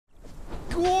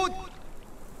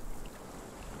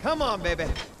Come on, baby.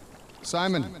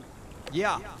 Simon.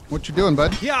 Yeah. What you doing,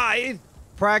 bud? Yeah,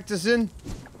 practicing.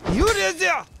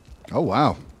 Oh,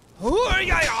 wow.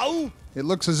 Oh, It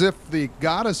looks as if the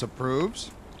goddess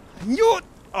approves.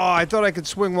 I thought I could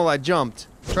swing while I jumped.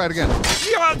 Try it again.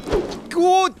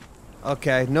 Good.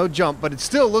 Okay, no jump, but it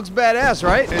still looks badass,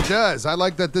 right? It does. I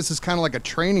like that this is kind of like a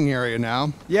training area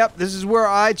now. Yep, this is where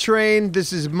I train.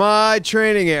 This is my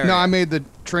training area. No, I made the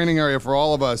training area for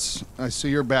all of us. I see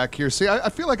you're back here. See, I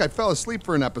feel like I fell asleep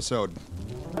for an episode.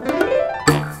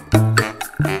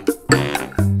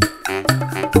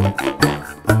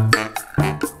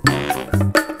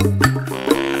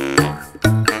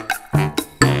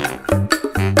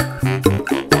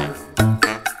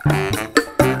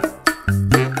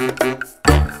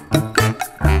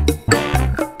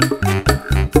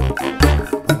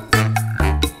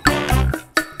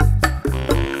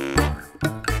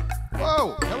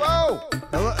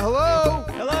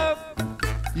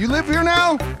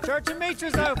 Church of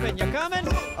Mitra's open. You coming?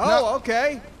 Oh,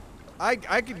 okay. I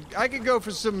could go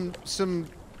for some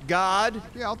God.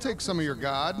 Yeah, I'll take some of your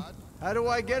God. How do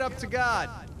I get up to God?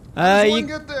 You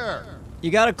get there.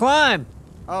 You gotta climb.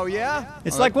 Oh yeah?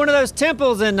 It's like one of those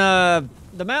temples in the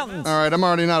mountains. All right, I'm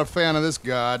already not a fan of this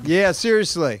God. Yeah,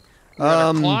 seriously. You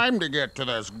gotta climb to get to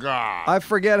this God. I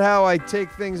forget how I take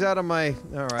things out of my.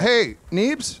 All right. Hey,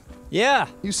 Neebs. Yeah.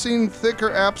 You seen Thicker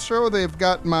Appsro? They've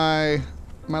got my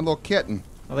little kitten.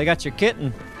 Well, they got your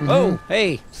kitten. Oh,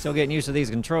 hey. Still getting used to these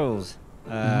controls.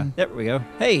 There we go.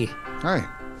 Hey. Hi.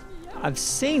 I've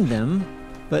seen them,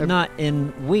 but not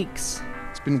in weeks.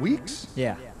 It's been weeks?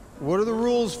 Yeah. What are the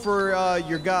rules for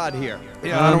your God here?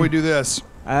 Yeah, how do we do this?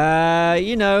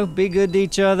 You know, be good to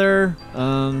each other.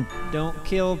 Don't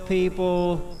kill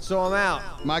people. So I'm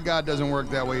out. My God doesn't work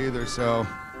that way either, so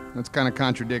that's kind of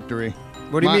contradictory.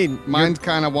 What do you mean? Mine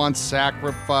kind of wants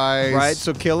sacrifice. Right,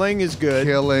 so killing is good.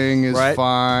 Killing is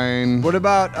fine. What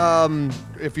about,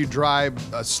 if you drive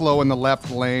slow in the left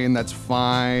lane, that's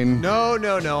fine. No,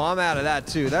 I'm out of that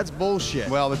too. That's bullshit.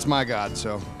 Well, that's my God,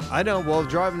 so. I know, well,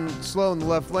 driving slow in the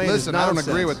left lane Listen, is I don't nonsense.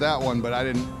 agree with that one, but I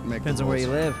didn't make Depends the on where rules.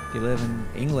 you live. If you live in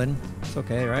England, it's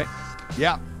okay, right?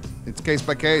 Yeah, it's case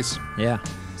by case. Yeah,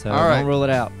 so All right. don't rule it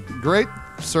out. Great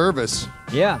service.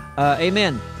 Yeah,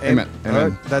 amen. Amen.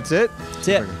 Amen. That's it? That's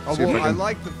it. Oh, well, I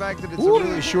like the fact that it's a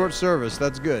really short service.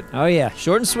 That's good. Oh yeah,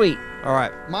 short and sweet. All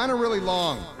right. Mine are really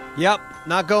long. Yep,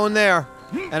 not going there.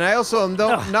 And I also am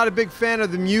not a big fan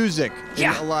of the music in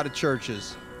a lot of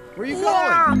churches. Where are you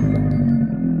going?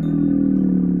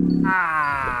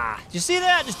 Did you see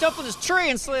that? Just jumped on this tree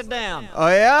and slid down. Oh,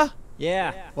 yeah?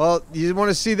 Yeah. Well, you want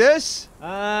to see this?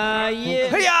 Yeah.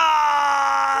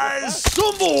 Hey-ya!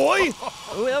 Some boy!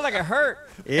 Ooh, that looked like it hurt.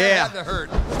 Yeah. That hurt.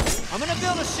 I'm gonna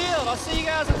build a shield. I'll see you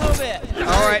guys in a little bit.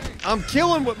 All right, I'm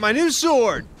killing with my new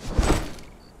sword.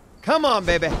 Come on,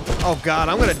 baby. Oh, God,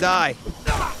 I'm going to die.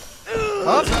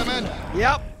 Up. Simon.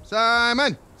 Yep.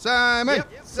 Simon. Simon.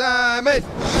 Yep. Simon.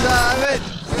 Simon.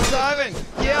 Simon.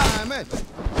 Yeah. Simon.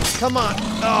 Come on.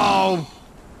 Oh.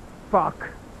 Fuck.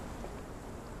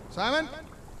 Simon?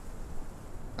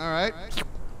 All right.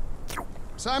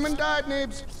 Simon died,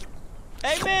 Neebs.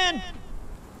 Amen.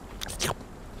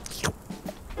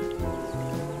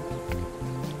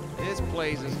 This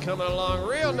place is coming along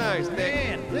real nice, Nick.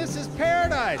 Man, this is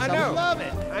paradise. I know. I love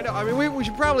it. I know. I mean, we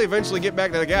should probably eventually get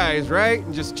back to the guys, right?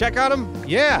 And just check on them.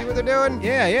 Yeah. See what they're doing.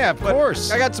 Yeah, of But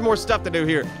course. I got some more stuff to do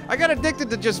here. I got addicted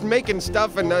to just making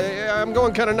stuff, and I'm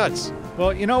going kind of nuts.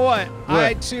 Well, you know what?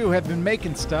 I, too, have been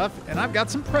making stuff, and I've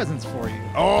got some presents for you.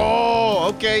 Oh,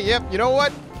 okay. Yep. You know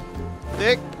what?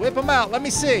 Dick. Whip them out. Let me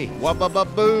see.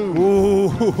 Whoop-a-ba-boom.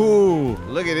 Ooh.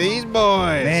 Look at these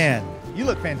boys. Man, you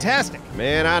look fantastic.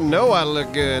 Man, I know I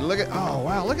look good. Look at, oh,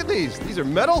 wow, look at these. These are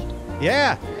metal?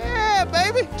 Yeah. Yeah,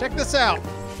 baby. Check this out.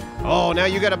 Oh, now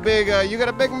you got a big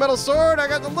metal sword. I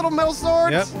got the little metal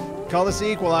swords. Yep. Call this the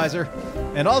equalizer.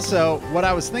 And also, what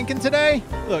I was thinking today,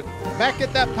 look, back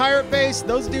at that pirate base,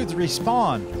 those dudes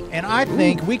respawn. And I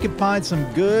think we could find some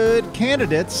good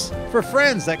candidates for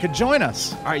friends that could join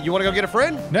us. All right, you want to go get a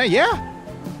friend? No, yeah.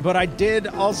 But I did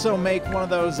also make one of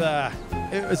those,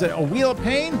 is it a wheel of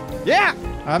pain? Yeah.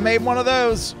 I made one of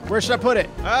those. Where should I put it?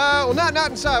 Well, not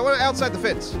inside. What, outside the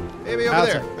fence. Maybe over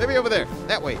there. Maybe over there.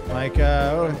 That way. Like,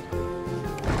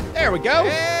 there we go.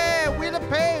 Yeah, wheel of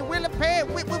pain, wheel of pain,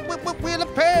 wheel of pain, wheel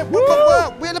of pain,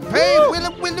 wheel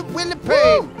of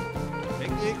pain.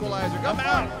 Take the equalizer. Go for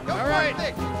it. Go for it,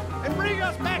 Dick. And bring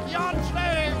us back yon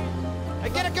stairs.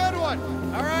 And get a good one.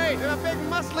 All right. You're a big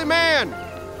muscly man.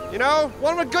 You know,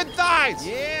 one with good thighs.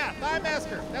 Yeah, Thigh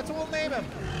Master. That's what we'll name him.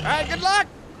 All right, good luck.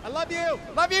 I love you.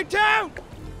 Love you too.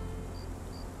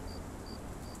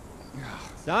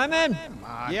 Simon,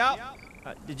 Yep.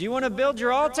 did you want to build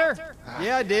your altar?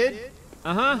 Yeah, I did.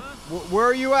 Uh-huh. Where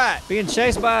are you at? Being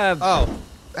chased by a Oh,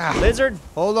 lizard?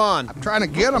 hold on. I'm trying to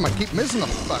get him. I keep missing the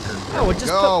fucker. Oh, well, just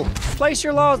Go. place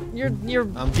your law. Your.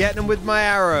 I'm getting him with my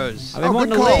arrows. I've been Oh,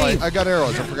 wanting good to call. leave. I got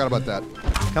arrows. I forgot about that.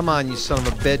 Come on, you son of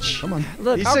a bitch. Come on.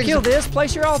 Look, These I'll things kill are- this.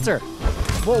 Place your altar.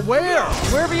 Well, where?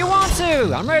 Wherever you want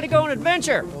to. I'm ready to go on an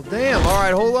adventure. Well, damn. All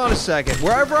right, hold on a second.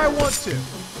 Wherever I want to.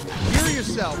 Hear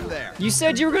yourself there. You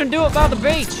said you were going to do it by the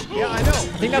beach. Yeah, I know.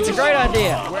 I think that's a great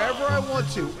idea. Wherever I want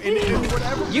to. In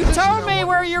whatever You position told I me want.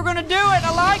 where you were going to do it.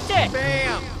 I liked it.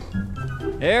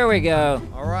 Bam. There we go.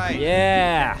 All right.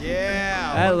 Yeah.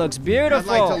 Yeah. That looks I'd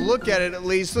beautiful. like to look at it at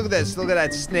least. Look at this. Look at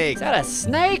that snake. Is that a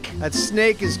snake? That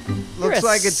snake is You're looks a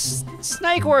like it's.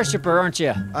 snake worshiper, aren't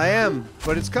you? I am,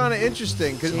 but it's kind of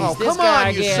interesting because. Jeez, Oh, this come guy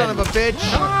on, you again. son of a bitch!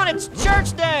 Come on, it's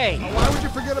church day. Why would you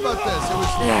forget about this? It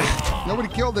was nobody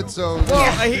killed it, so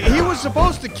Well, he was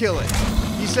supposed to kill it.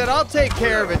 He said, "I'll take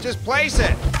care of it. Just place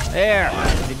it." There.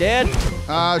 Is he dead?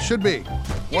 should be.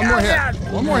 One more hit.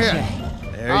 One more hit.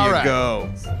 There All you right. go.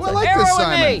 Well, I like Arrow this, with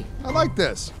Simon. me. I like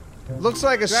this. Looks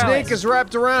like a Dralis. snake is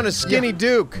wrapped around a skinny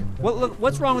Duke.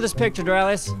 What's wrong with this picture,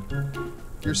 Dralis?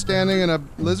 You're standing in a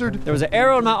lizard. There was an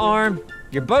arrow in my arm.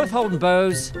 You're both holding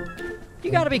bows.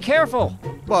 You gotta be careful.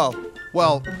 Well,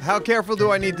 how careful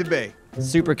do I need to be?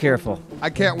 Super careful. I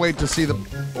can't wait to see the.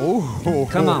 Oh,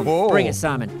 Come on, bring it,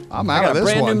 Simon. I'm I out got of a this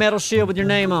brand new one. metal shield with your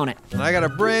name on it. And I got a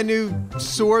brand new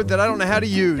sword that I don't know how to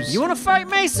use. You wanna fight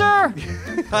me, sir?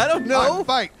 I don't know.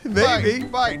 Fight. Maybe.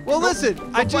 Fight. Well, Go- listen, go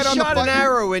I fight just on the shot an fight.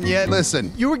 arrow in you.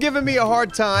 Listen. You were giving me a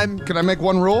hard time. Can I make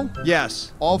one rule?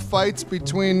 Yes. All fights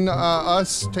between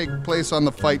us take place on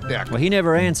the fight deck. Well, he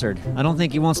never answered. I don't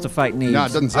think he wants to fight Neebs. No, it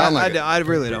doesn't sound like it. I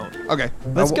really don't. Okay.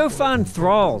 Let's go find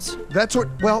thralls. That's what.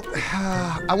 Well,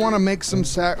 I want to make some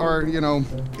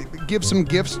give some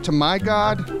gifts to my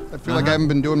god. I feel like I haven't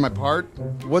been doing my part.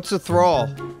 What's a thrall?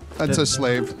 That's a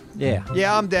slave. Yeah.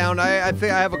 Yeah, I'm down. I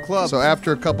think I have a club. So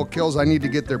after a couple kills, I need to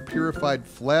get their purified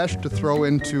flesh to throw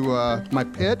into my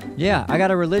pit. Yeah, I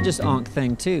got a religious onk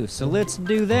thing too, so let's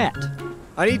do that.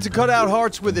 I need to cut out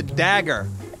hearts with a dagger.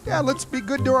 Yeah, let's be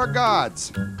good to our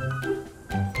gods.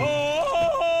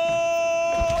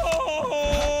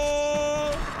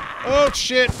 Oh,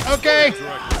 shit. Okay.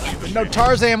 No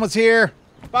Tarzan was here.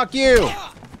 Fuck you.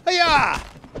 Hiya!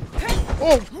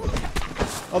 Oh.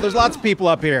 Oh, there's lots of people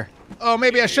up here. Oh,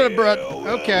 maybe I should have brought.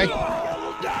 Okay.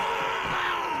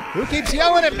 Who keeps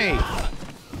yelling at me?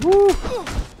 Woo.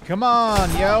 Come on,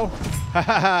 yo. Ha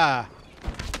ha ha.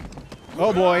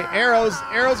 Oh boy,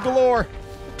 arrows galore.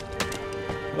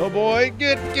 Oh boy,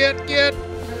 get.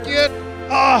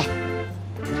 Ah.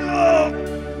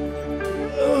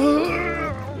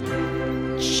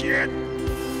 Shit.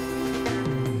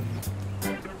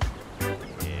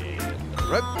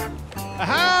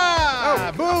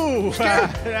 Aha! Oh, boo!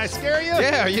 Did I scare you?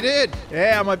 Yeah, you did.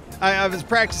 Yeah, I was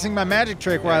practicing my magic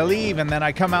trick where I leave and then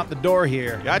I come out the door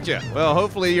here. Gotcha. Well,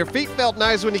 hopefully your feet felt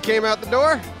nice when you came out the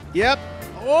door. Yep.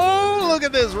 Oh, look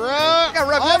at this rug. Got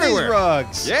rugs All everywhere. these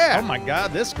rugs. Yeah. Oh my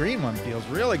God, this green one feels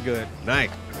really good.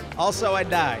 Nice. Also, I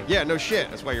died. Yeah, no shit.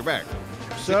 That's why you're back.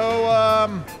 So,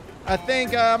 I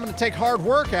think I'm gonna take hard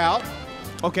work out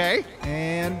Okay.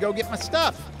 and go get my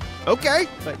stuff. Okay.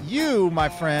 But you, my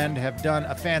friend, have done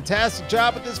a fantastic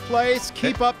job at this place.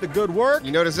 Keep up the good work.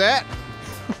 You notice that?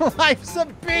 Life's a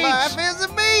beach. Life is a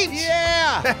beach.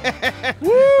 Yeah. Woo!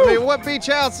 I mean, what beach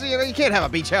house? You know, you can't have a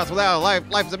beach house without a life.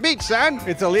 Life's a beach, son.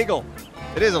 It's illegal.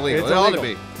 It is illegal. It's It ought to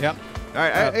illegal. be. Yep. All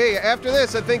right. Hey, after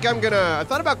this, I think I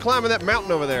thought about climbing that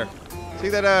mountain over there. See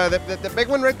that big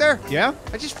one right there? Yeah.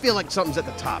 I just feel like something's at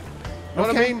the top. You know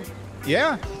what I Okay. mean?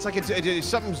 Yeah. It's like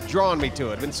something's drawing me to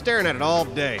it. I've been staring at it all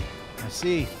day. I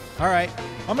see. All right.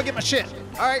 I'm gonna get my shit.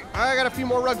 All right, I got a few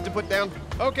more rugs to put down.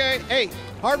 Okay. Hey,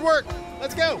 hard work.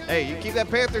 Let's go. Hey, you keep that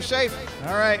panther safe.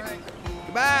 All right.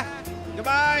 Goodbye.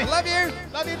 Goodbye. Love you.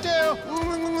 Love you too.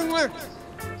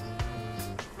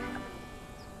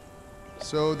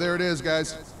 So there it is,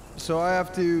 guys. So I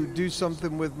have to do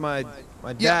something with my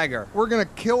dagger. We're gonna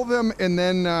kill them, and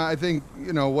then I think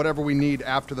whatever we need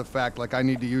after the fact. Like I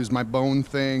need to use my bone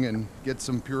thing and get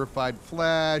some purified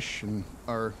flesh,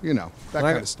 or that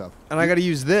kind of stuff. And I got to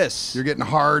use this. You're getting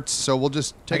hearts, so we'll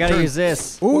just I take gotta turns. use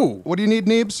this. Ooh, what do you need,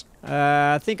 Neebs?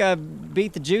 I think I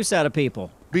beat the juice out of people.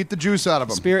 Beat the juice out of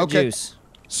them. Spirit okay. juice.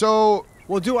 So,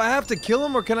 Well, do I have to kill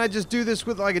him, or can I just do this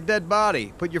with like a dead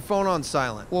body? Put your phone on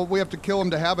silent. well, we have to kill him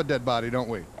to have a dead body, don't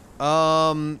we?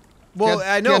 Well,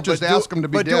 I know, can't just ask them to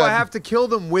be but dead. do I have to kill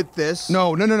them with this?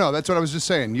 No. That's what I was just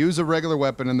saying. Use a regular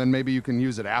weapon, and then maybe you can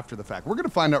use it after the fact. We're gonna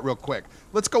find out real quick.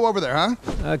 Let's go over there, huh?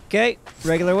 Okay,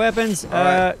 regular weapons.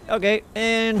 right. Okay,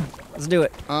 and let's do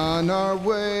it. On our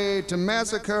way to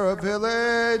massacre a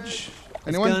village.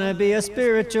 Anyone? It's gonna be a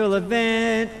spiritual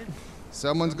event.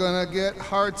 Someone's gonna get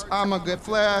hearts. I'm gonna get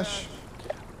flesh.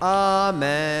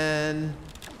 Amen.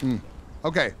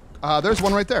 Okay. There's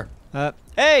one right there.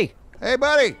 Hey, Hey,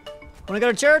 buddy. wanna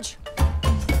go to church?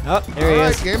 Oh, there he All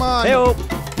right, is. game on. Hey-oh,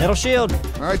 metal shield.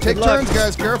 All right, take Good luck. turns,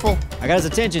 guys. Careful. I got his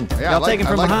attention. Yeah, Y'all take him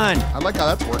from behind. I like how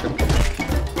that's working.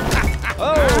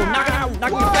 Oh, knock him in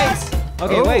the face.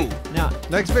 Okay, Oh. wait. Now,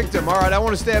 Next victim. All right, I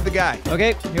want to stab the guy.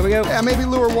 okay, here we go. Yeah, maybe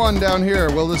lure one down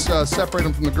here. We'll just separate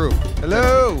him from the group.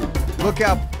 Hello. Look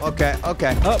out. Okay.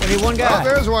 Oh, we need one Oh, guy.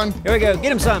 there's one. Here we go.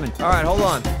 Get him, Simon. All right, hold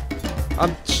on.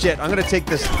 Shit. I'm gonna take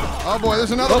this. Oh boy, there's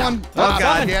another one. Oh,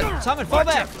 God. Simon, Simon, fall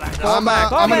back. Fall back.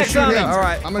 Fall I'm gonna back, shoot Simon. him. All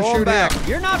right, I'm gonna fall shoot back. him.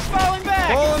 You're not falling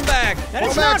back. Falling back. That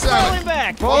is Fall back, not Simon. falling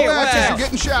back. Fall Here, back, watch 'cause out. you're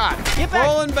getting shot. Get back.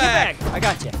 Falling Get back. I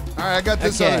got you. All right, I got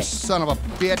this Okay. other son of a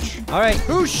bitch. All right.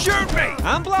 Who shoot me?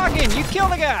 I'm blocking. You kill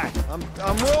the guy.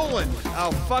 I'm rolling. Oh,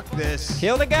 fuck this.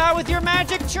 Kill the guy with your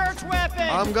magic church weapon.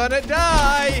 I'm gonna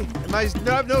die. I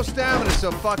have no stamina, so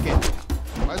fuck it.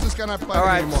 Why is this guy not fighting All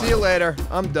right, anymore? see you later.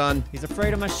 I'm done. He's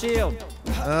afraid of my shield.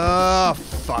 Oh,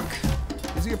 fuck.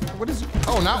 Is he? What is he?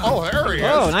 Oh, now. Oh, there he is.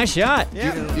 Oh, nice shot.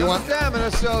 Yeah, you no want-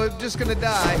 stamina, so I'm just gonna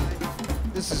die.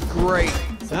 This is great.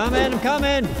 Simon, I'm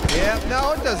coming. Yeah,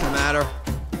 no, it doesn't matter.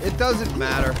 It doesn't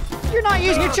matter. You're not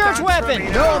using your church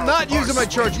weapon. No, I'm not using my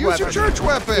church Use weapon. your church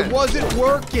weapon. It wasn't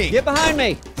working. Get behind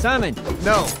me, Simon.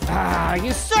 No, Ah,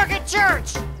 you suck at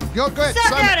church. Go ahead, Suck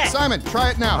Simon. at it. Simon, try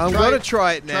it now. I'm gonna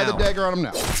try it Try now. the dagger on him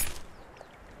now.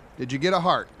 Did you get a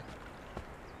heart?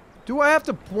 Do I have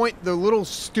to point the little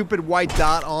stupid white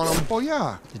dot on him? Oh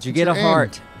yeah. Did you get a Aim.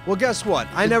 heart? Well, guess what?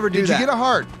 I never do Did that. you get a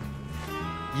heart?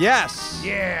 Yes.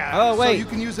 Oh, So wait. you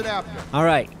can use it after. All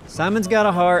right. Simon's got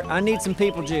a heart. I need some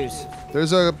people juice.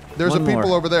 There's a One people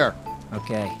more. over there.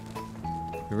 Okay.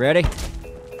 You ready?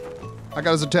 I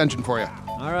got his attention for you.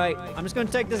 All right. I'm just going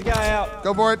to take this guy out.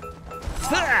 Go for it.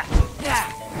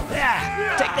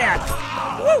 Take that.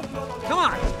 Woo! Come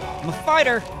on. I'm a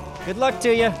fighter. Good luck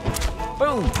to you.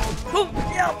 Boom. Boom.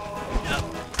 Yep.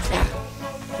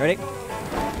 Ready?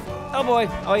 Oh, boy.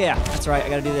 Oh, yeah. That's right. I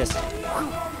got to do this.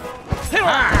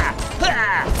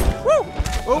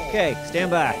 Woo! Okay.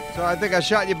 Stand by. So I think I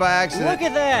shot you by accident. Look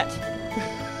at that.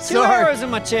 Two Sorry. arrows in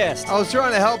my chest. I was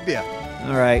trying to help you.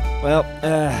 All right. Well,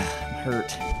 I'm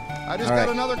hurt. I just All got right.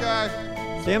 another guy.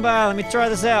 Stand by. Let me try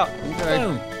this out. Okay.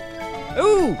 Boom.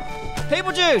 Ooh,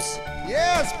 people juice.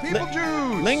 Yes, people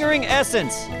juice. Lingering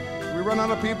essence. Did we run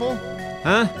out of people?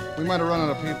 Huh? We might have run out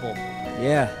of people.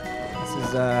 Yeah. This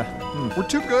is We're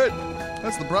too good.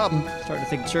 That's the problem. starting to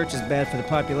think church is bad for the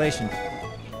population.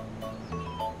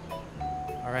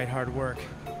 All right, hard work.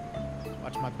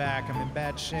 Watch my back. I'm in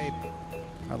bad shape.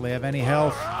 Hardly have any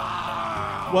health.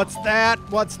 What's that?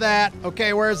 What's that?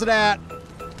 Okay, where's it at?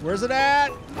 Where's it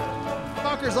at?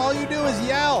 Fuckers, all you do is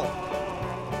yell.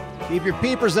 Keep your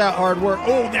peepers out, hard work.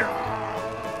 Oh, there.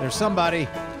 There's somebody.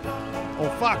 Oh,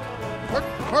 fuck.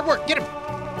 Hard work. Get him.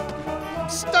 I'm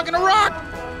stuck in a rock.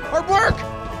 Hard work.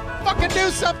 Fucking do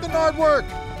something, hard work.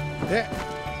 There.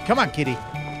 Come on, kitty.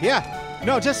 Yeah.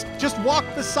 No, just walk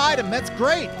beside him. That's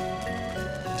great.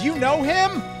 Do you know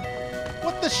him?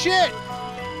 What the shit?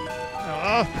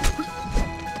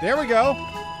 There we go.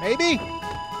 Maybe.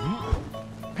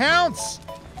 Pounce.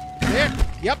 There.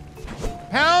 Yep.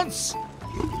 Pounce.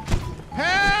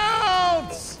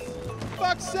 Pounce.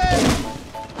 Fuck's sake.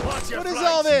 What is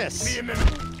all this?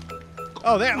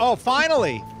 Oh, there. Oh,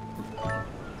 finally.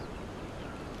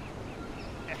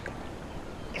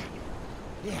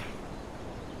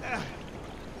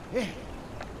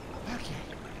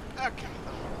 Okay.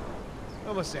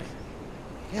 Almost there.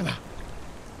 Come on.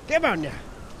 Come on now.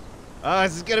 Oh,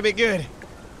 this is gonna be good.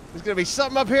 There's gonna be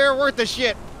something up here worth the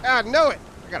shit. I know it.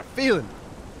 I got a feeling.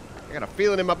 I got a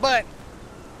feeling in my butt.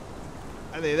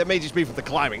 I think that may just be from the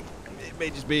climbing. It may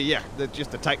just be, yeah,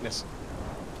 just the tightness.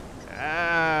 All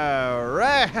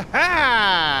right. Ha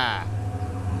ha!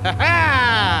 Ha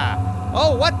ha!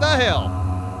 Oh, what the hell?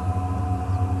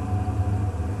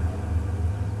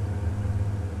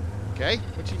 Okay,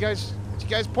 what you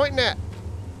guys pointing at?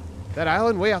 That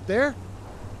island way out there?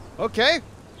 Okay,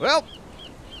 well,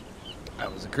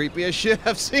 that was the creepiest shit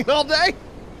I've seen all day.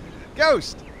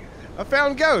 Ghost. I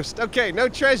found Ghost. Okay, no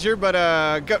treasure, but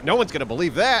no one's gonna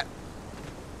believe that.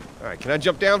 All right, can I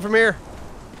jump down from here?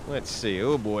 Let's see.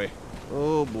 Oh boy.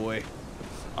 Oh boy.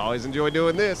 Always enjoy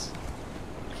doing this.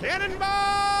 Cannonball!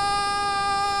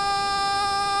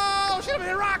 shoot him in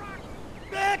the rock!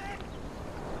 Nick!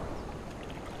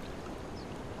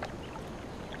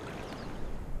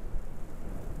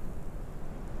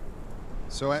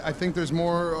 So I think there's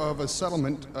more of a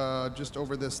settlement just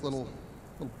over this little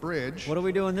bridge. What are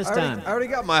we doing this time? I already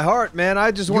got my heart, man.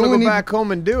 I just You want to only go need- back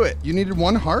home and do it. You needed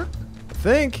 1 heart? I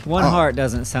think. One heart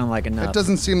doesn't sound like enough. It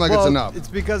doesn't seem like Well, it's enough. it's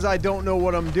because I don't know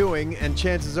what I'm doing, and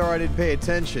chances are I didn't pay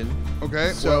attention.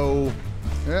 Okay, So,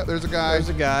 yeah, there's a guy. there's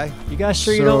a guy. You guys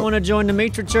sure you So- don't want to join the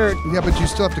Mitra Church? Yeah, but you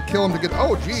still have to kill him to get.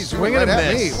 Oh, geez, you Swing went and right a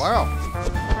at me. miss. Wow.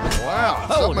 Wow.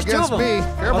 Oh, Something there's 2 against of them. me.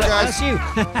 Careful, oh, guys. That's you.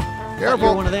 Careful.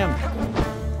 You're one of them.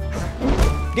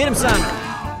 Get him, Simon.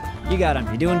 You got him.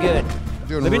 You're doing good.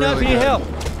 Doing Let me know if you really need good. help.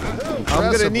 I'm gonna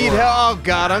Impressive need work. help. Oh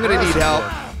God, I'm gonna need help.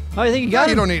 Oh, you think you got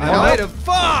You him? don't need I help. might have.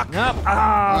 Fuck!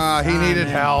 Nope. He needed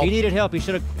help. He needed help. He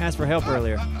should have asked for help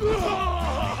earlier.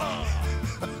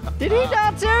 Did he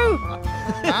die too?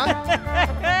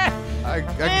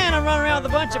 Man, I'm running around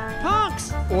with a bunch of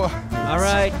punks. Well, All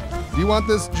right. do you want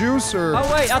this juice or?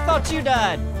 Oh wait, I thought you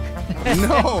died.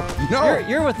 No, no.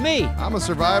 You're with me. I'm a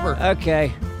survivor.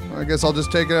 Okay. I guess I'll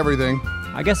just take everything.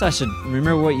 I guess I should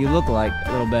remember what you look like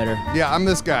a little better. Yeah, I'm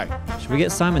this guy. Should we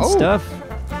get Simon's Oh. stuff?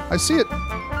 I see it.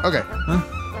 Okay. Huh?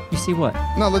 You see what?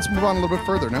 No, let's move on a little bit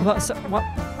further now. What? Well,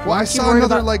 I aren't you saw worried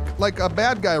another about- like a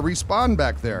bad guy respawn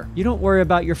back there. You don't worry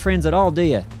about your friends at all, do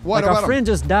you? What like about our 'em? friend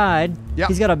just died. Yeah.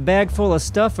 He's got a bag full of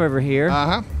stuff over here.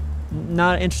 Uh-huh.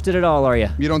 Not interested at all, are you?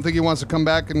 You don't think he wants to come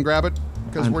back and grab it?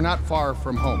 Because I'm- we're not far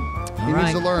from home. He All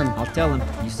needs right. to learn. I'll tell him.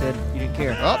 You said you didn't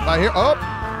care. Oh, I hear. Oh,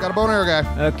 got a bone arrow guy.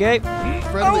 Okay.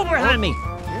 Friendly- Oh, behind me.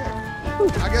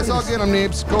 I guess I'll get him,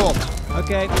 Neebs. Cool.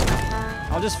 Okay.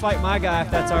 I'll just fight my guy if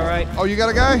that's all right. Oh, you got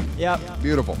a guy? Yep.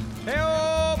 Beautiful.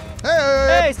 Help!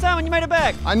 Hey! Hey, Simon, you made it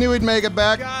back. I knew he'd make it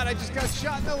back. God, I just got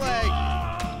shot in the leg.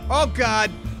 Oh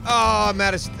God. Oh, I'm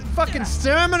out of fucking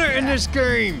stamina in this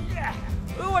game.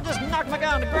 Ooh, I just knocked my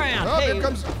guy on the ground. Oh, hey. here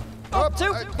comes. Oh, Oh,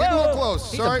 two. getting a little Whoa.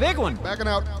 close. He's Sorry. a big one. Backing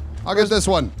out. I'll get this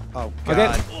one. Oh God.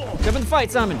 Okay. Jump in the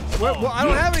fight, Simon. Well, I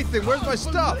don't have anything. Where's my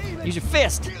stuff? Use your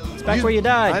fist. It's back Use- where you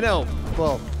died. I know.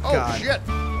 Well, Oh, God. shit.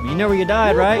 You know where you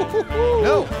died, right?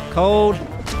 No. Cold.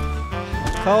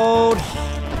 Cold. Cold,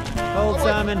 Oh, wait.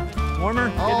 Simon. Warmer?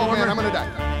 Getting Oh, warmer? man, I'm going to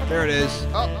die. There it is.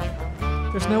 Oh,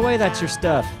 There's no way that's your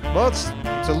stuff. Well, it's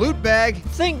a loot bag.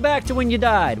 Think back to when you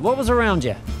died. What was around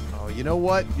you? Oh, you know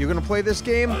what? You're gonna play this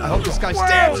game? I hope this guy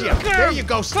stabs you. There you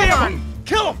go. Stab him.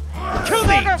 Kill him. Kill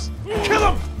Neebs.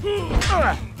 Kill him.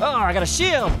 Oh, I got a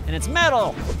shield, and it's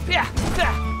metal. Yeah.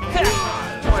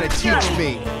 Trying to teach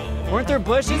me. Weren't there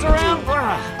bushes around?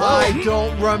 I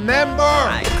don't remember.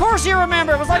 Of course you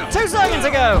remember. It was like 2 seconds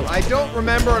ago. I don't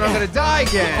remember, and I'm gonna die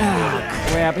again. Ah,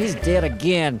 crap. He's dead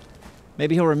again.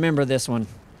 Maybe he'll remember this one.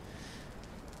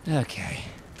 Okay.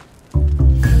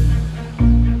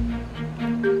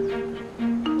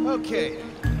 Okay.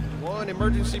 One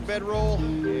emergency bedroll,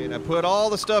 and I put all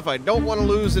the stuff I don't want to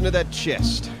lose into that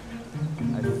chest.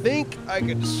 I think I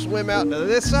could swim out to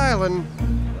this island,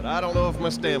 but I don't know if my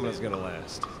stamina's gonna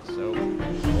last. So,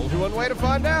 only one way to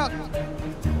find out.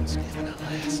 Stamina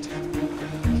last.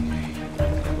 Okay.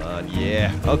 Come on,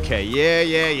 yeah. Okay,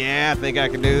 yeah. I think I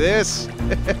can do this.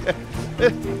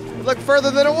 It looked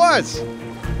further than it was.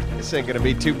 This ain't gonna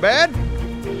be too bad.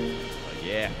 Oh,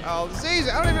 yeah. Oh, this is easy.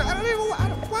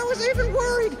 Why was I even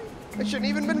worried? I shouldn't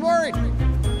even been worried.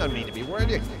 No need to be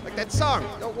worried. Like that song.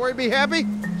 Don't worry, be happy.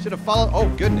 Should have followed. Oh,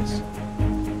 goodness.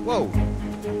 Whoa.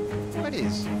 What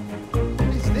is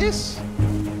this?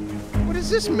 What is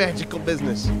this magical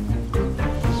business? Is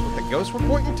this what the ghosts were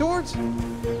pointing towards?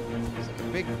 It's like a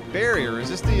big barrier. Is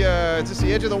this the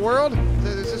edge of the world?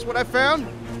 Is this what I found?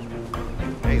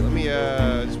 Hey, let me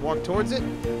just walk towards it.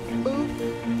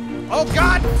 Boop. Oh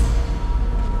God!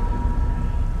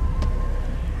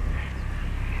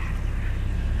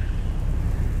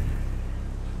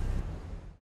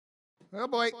 oh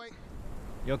boy.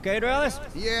 You okay, Dralis?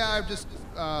 Yeah, I've just,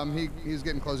 he's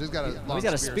getting close. He's got a long Oh, he's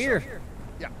got a so- spear.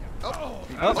 yeah. Oh,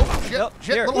 Oh, shit, oh,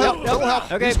 shit, here, little help, oh, little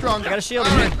help. Okay, He's strong. I got a shield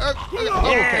All in right, here.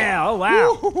 okay. Yeah, oh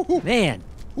wow. Woo. Man,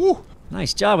 Woo.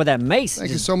 nice job with that mace.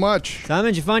 Thank you so much. Simon,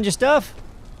 did you find your stuff?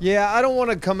 Yeah, I don't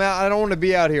want to come out. I don't want to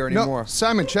be out here No, anymore.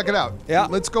 Simon, check it out. Yeah.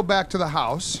 Let's go back to the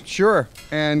house Sure.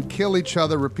 and kill each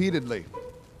other repeatedly.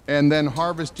 And then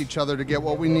harvest each other to get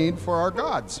what we need for our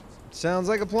gods. Sounds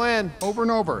like a plan. Over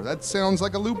and over. That sounds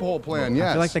like a loophole plan, yes.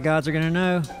 I feel like the gods are gonna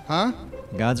know. Huh?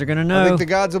 Gods are gonna I know. think the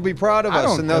gods will be proud of I us,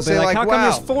 don't- and they'll They'll be say like, how come "Wow."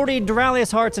 there's 40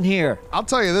 Duralius hearts in here? I'll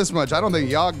tell you this much. I don't think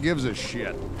Yogg gives a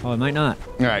shit. Oh, it might not.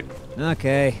 All right.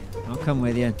 Okay, I'll come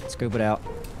with you. Scoop it out.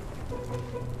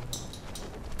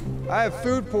 I have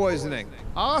food poisoning.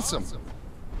 Awesome.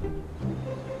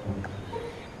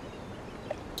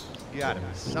 Gotta be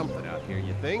something out here,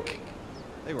 you think?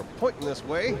 They were pointing this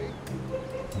way.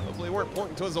 Hopefully they weren't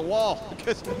pointing towards the wall,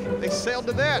 because they sailed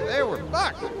to that. They were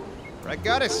fucked. Right,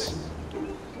 got us.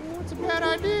 Oh, it's a bad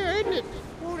idea, isn't it?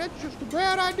 Oh, that's just a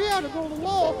bad idea to go to the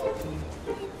wall.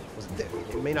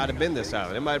 It may not have been this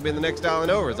island. It might have been the next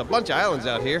island over. There's a bunch of islands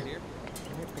out here. Pick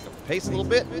up the pace a little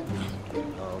bit.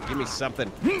 Oh, give me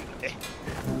something.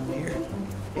 Here.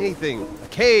 Anything. A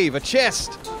cave, a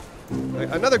chest.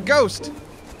 Another ghost.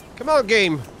 Come on,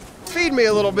 game. Feed me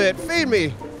a little bit. Feed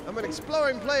me. I'm an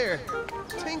exploring player.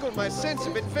 Tingled my sense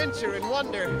of adventure and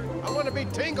wonder. I want to be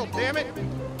tingled, damn it.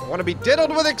 I want to be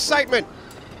diddled with excitement.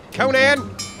 Conan,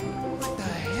 what the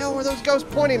hell were those ghosts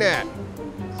pointing at?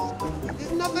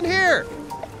 There's nothing here.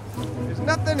 There's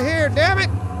nothing here, damn it.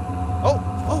 Oh.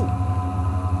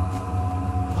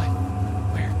 What?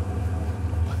 Where?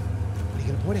 What are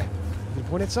you gonna point at? You gonna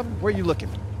point at something? Where are you looking?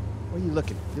 Where are you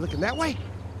looking? You looking that way?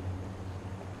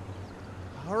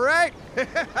 All right.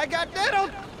 I got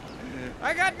diddled.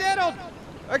 I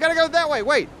gotta go that way.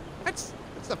 Wait. That's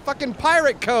the fucking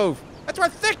pirate cove. That's where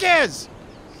Thick is.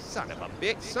 Son of a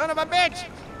bitch. Son of a bitch.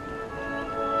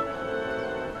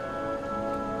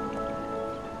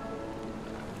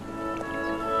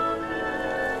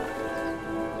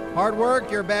 Hard work,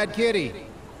 you're a bad kitty.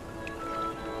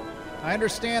 I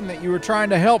understand that you were trying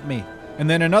to help me, and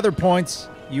then in other points,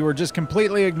 you were just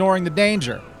completely ignoring the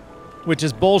danger, which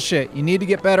is bullshit. You need to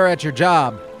get better at your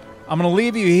job. I'm gonna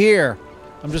leave you here.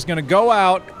 I'm just gonna go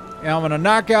out, and I'm gonna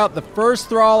knock out the first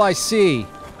thrall I see.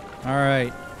 All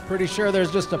right, pretty sure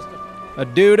there's just a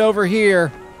dude over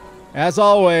here, as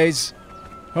always.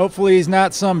 Hopefully he's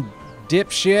not some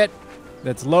dipshit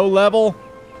that's low level.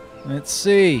 Let's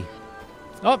see.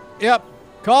 Oh, yep,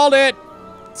 called it,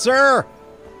 sir.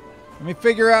 Let me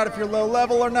figure out if you're low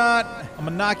level or not. I'm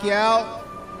gonna knock you out.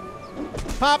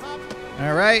 Pop.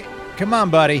 All right, come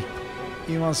on, buddy.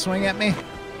 You wanna swing at me?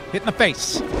 Hit in the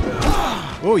face.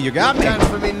 Oh, you got me. Stand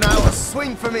for me now or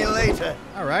swing for me later.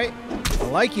 All right, I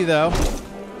like you though.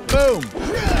 Boom.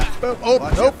 Boom. Oh,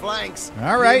 Watch your nope. flanks.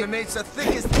 All right. The mates are thick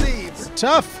as thieves.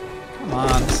 Tough. Come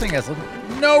on, this thing has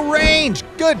no range.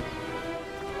 Good.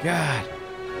 God.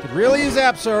 Could really use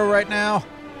Appsro right now.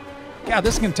 God,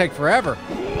 this is gonna take forever.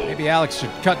 Maybe Alex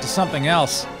should cut to something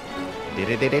else.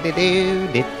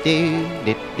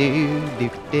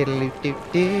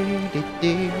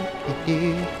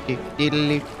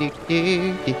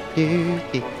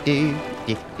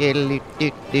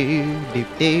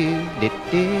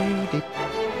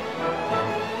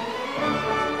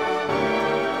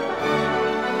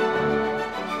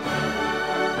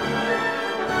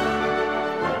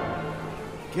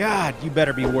 God, you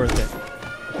better be worth it.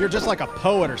 If you're just like a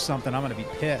poet or something, I'm gonna be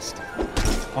pissed.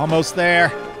 Almost there.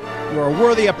 You are a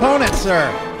worthy opponent, sir.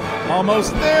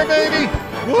 Almost there, baby.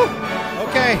 Woo.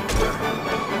 Okay.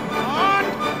 On.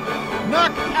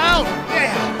 Knock out.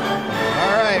 Yeah.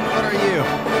 All right, what are you?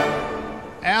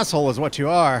 Asshole is what you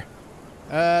are.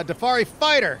 Defari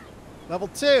fighter. Level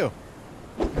 2.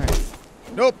 All right.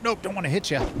 Nope, don't want to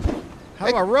hit you. How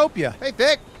do I rope you? Hey,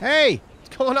 Thick. Hey.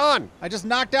 What's going on? I just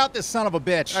knocked out this son of a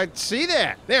bitch. I see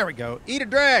that. There we go. Eat a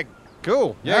drag.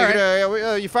 Cool. Yeah, All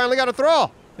right. you finally got a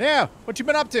thrall. Yeah, what you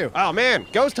been up to? Oh, man.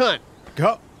 Ghost hunt.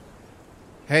 Go.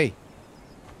 Hey,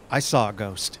 I saw a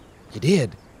ghost. You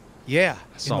did? Yeah,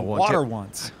 saw in the one water too.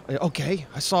 once. Okay.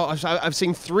 I've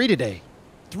seen 3 today.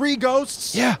 3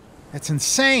 ghosts? Yeah. That's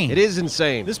insane. It is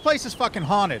insane. This place is fucking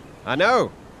haunted. I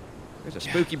know. There's a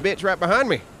spooky bitch right behind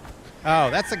me. Oh,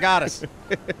 that's the goddess.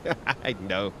 I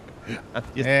know. I'm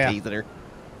just teasing her.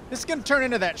 This is gonna turn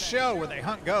into that show where they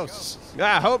hunt ghosts.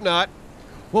 I hope not.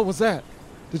 What was that?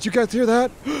 Did you guys hear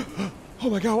that? Oh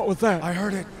my God, what was that? I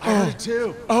heard it. I heard it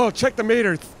too. Oh, check the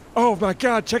meters. Oh my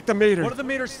God, check the meters. What do the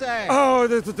meters say? Oh,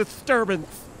 there's a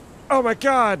disturbance. Oh my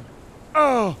God.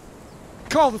 Oh.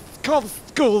 Call the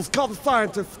schools, call the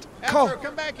scientists. Appsro,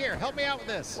 come back here. Help me out with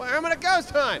this. Well, I'm gonna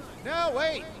ghost hunt. No,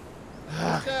 wait.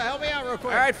 Just, help me out real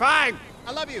quick. All right, fine.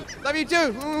 I love you. Love you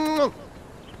too.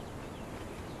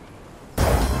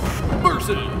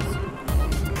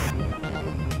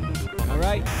 All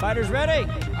right, fighters ready?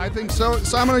 I think so.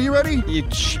 Simon, are you ready?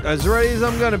 As ready as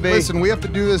I'm gonna be. Listen, we have to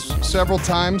do this several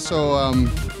times, so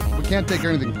we can't take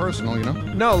anything personal, you know?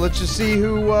 No, let's just see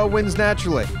who wins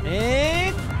naturally.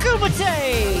 And Kumite!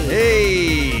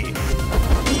 Hey!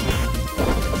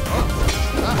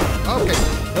 Okay.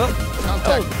 Oh,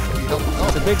 Contact.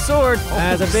 it's a big sword.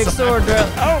 That's a big sword, bro.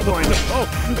 Oh,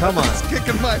 Come on. It's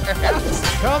kicking my ass.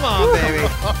 Come on, baby.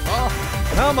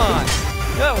 Come on.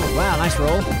 Oh, wow, nice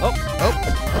roll. Oh,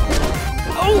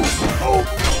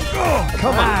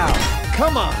 come on.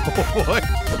 Come on.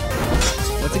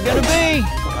 What What's it gonna be?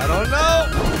 I don't know.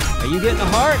 Are you getting a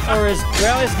heart, or is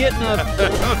Rally's getting a...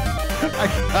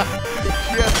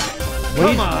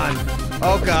 Come on.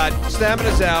 Oh, God.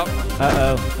 Stamina's out.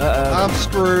 Uh-oh. I'm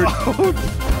screwed. Look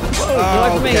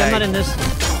for me, I'm not in this.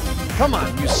 Come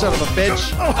on, you son of a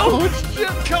bitch. Oh, shit.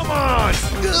 Come on.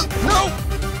 No.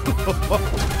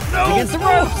 No. Against the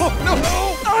ropes. No.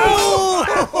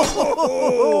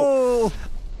 Oh!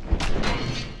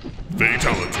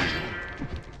 Fatality.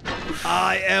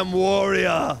 I am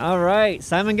warrior. All right,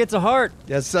 Simon gets a heart.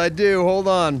 Yes, I do. Hold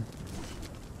on.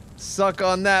 Suck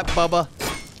on that, Bubba.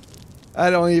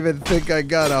 I don't even think I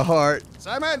got a heart.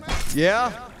 Simon,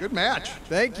 Yeah? good match.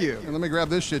 Thank you. Here, let me grab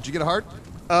this shit. Did you get a heart?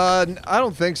 I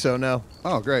don't think so, no.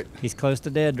 Oh, great. He's close to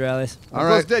dead, Rallies. All If I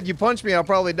right. was dead, you punch me, I'll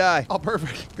probably die. Oh,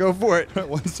 perfect. Go for it.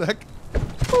 One sec.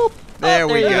 Boop. There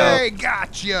we there you go. Hey,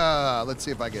 gotcha. Let's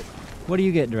see if I get. What do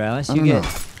you get, Rallies? I You don't get... know.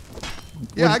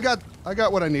 Yeah, I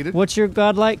got what I needed. What's your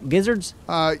godlike? Gizzards?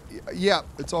 Yeah,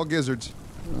 it's all gizzards.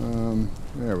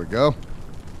 There we go.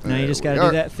 Now you There just we got to are.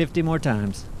 do that 50 more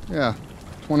times. Yeah,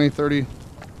 20, 30,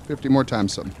 50 more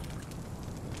times something.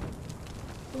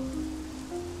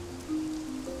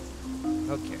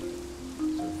 Okay.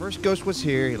 So the first ghost was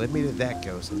here. He led me to that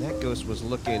ghost, and that ghost was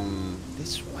looking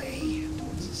this way.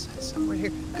 Towards the side, somewhere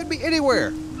here. Could be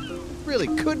anywhere. Really,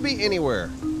 could be anywhere.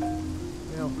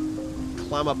 Well,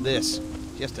 climb up this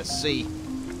just to see.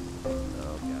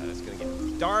 Oh God, it's gonna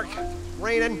get dark. It's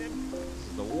raining. This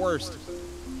is the worst.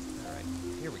 All right,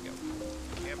 here we go.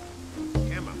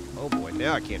 Camera. Oh boy,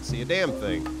 now I can't see a damn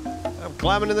thing. I'm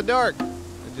climbing in the dark. I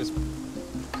just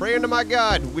praying to my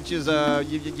God, which is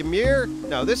Ymir.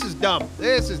 No, this is dumb.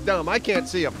 This is dumb. I can't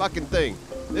see a fucking thing.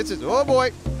 This is, oh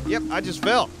boy. Yep, I just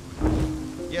fell.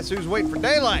 Guess who's waiting for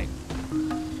daylight?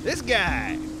 This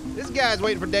guy. This guy's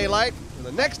waiting for daylight. In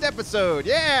the next episode.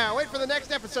 Yeah, wait for the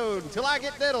next episode until I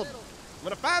get diddled. I'm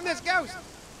gonna find this ghost.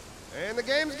 And the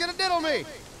game's gonna diddle me.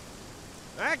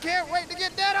 I can't wait to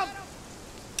get diddled.